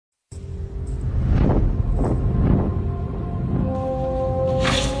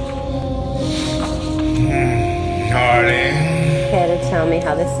me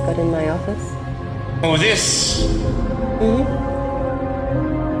how this got in my office? Oh, this? Mm-hmm.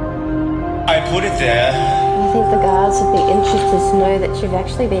 I put it there. I think the guards would be interested to know that you've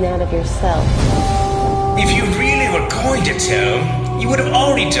actually been out of your cell. If you really were going to tell, you would have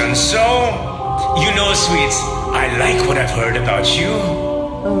already done so. You know, sweet, I like what I've heard about you.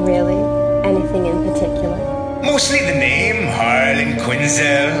 Oh, really? Anything in particular? Mostly the name, Harlan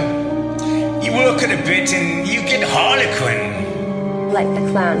Quinzel. You work it a bit and you get Harlequin. Like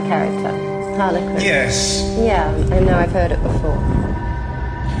the clown character, Harlequin? Yes. Yeah, I know, I've heard it before.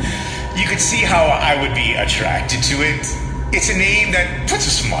 You could see how I would be attracted to it. It's a name that puts a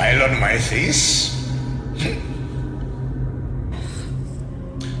smile on my face.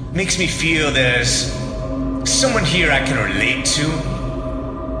 Makes me feel there's someone here I can relate to,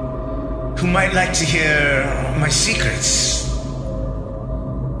 who might like to hear my secrets.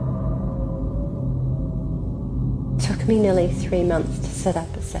 It took me nearly 3 months to set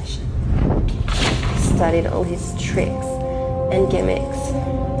up a session. I studied all his tricks and gimmicks,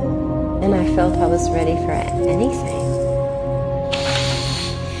 and I felt I was ready for anything.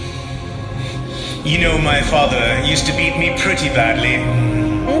 You know, my father used to beat me pretty badly.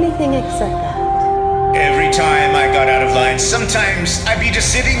 Anything except that. Every time I got out of line, sometimes I'd be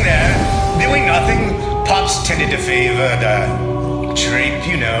just sitting there, doing nothing. Pops tended to favor the drape,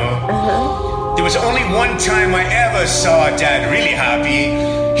 you know. There was only one time I ever saw Dad really happy.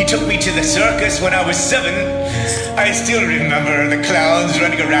 He took me to the circus when I was 7. I still remember the clowns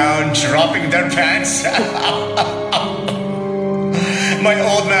running around, dropping their pants. My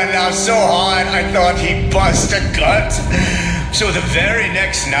old man laughed so hard, I thought he'd bust a gut. So the very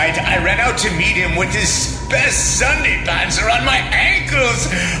next night, I ran out to meet him with his best Sunday pants around my ankles.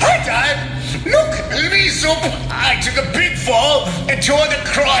 Hi, Dad! Look, knees up! I took a big fall and tore the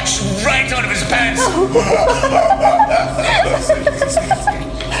crotch right out of his pants.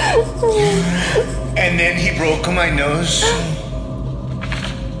 And then he broke my nose.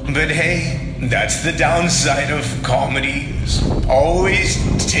 But hey, that's the downside of comedies. Always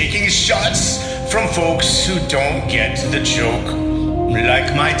taking shots from folks who don't get the joke.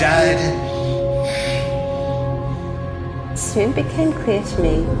 Like my dad. It soon became clear to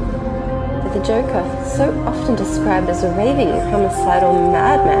me that the Joker, so often described as a raving, homicidal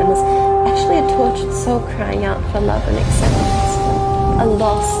madman, was actually a tortured soul crying out for love and acceptance. A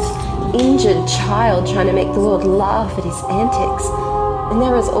lost, injured child trying to make the world laugh at his antics. And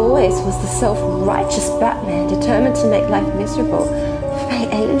there, as always, was the self-righteous Batman determined to make life miserable for my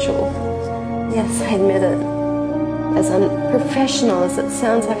angel. Yes, I admit it. As unprofessional as it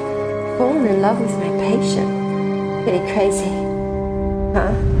sounds, I've fallen in love with my patient. Pretty crazy,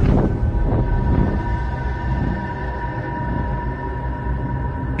 huh?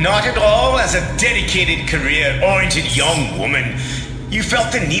 Not at all. As a dedicated, career-oriented young woman, you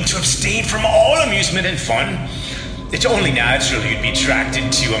felt the need to abstain from all amusement and fun. It's only natural you'd be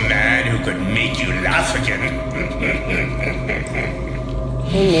attracted to a man who could make you laugh again.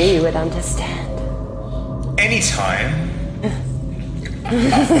 I knew you would understand. Anytime.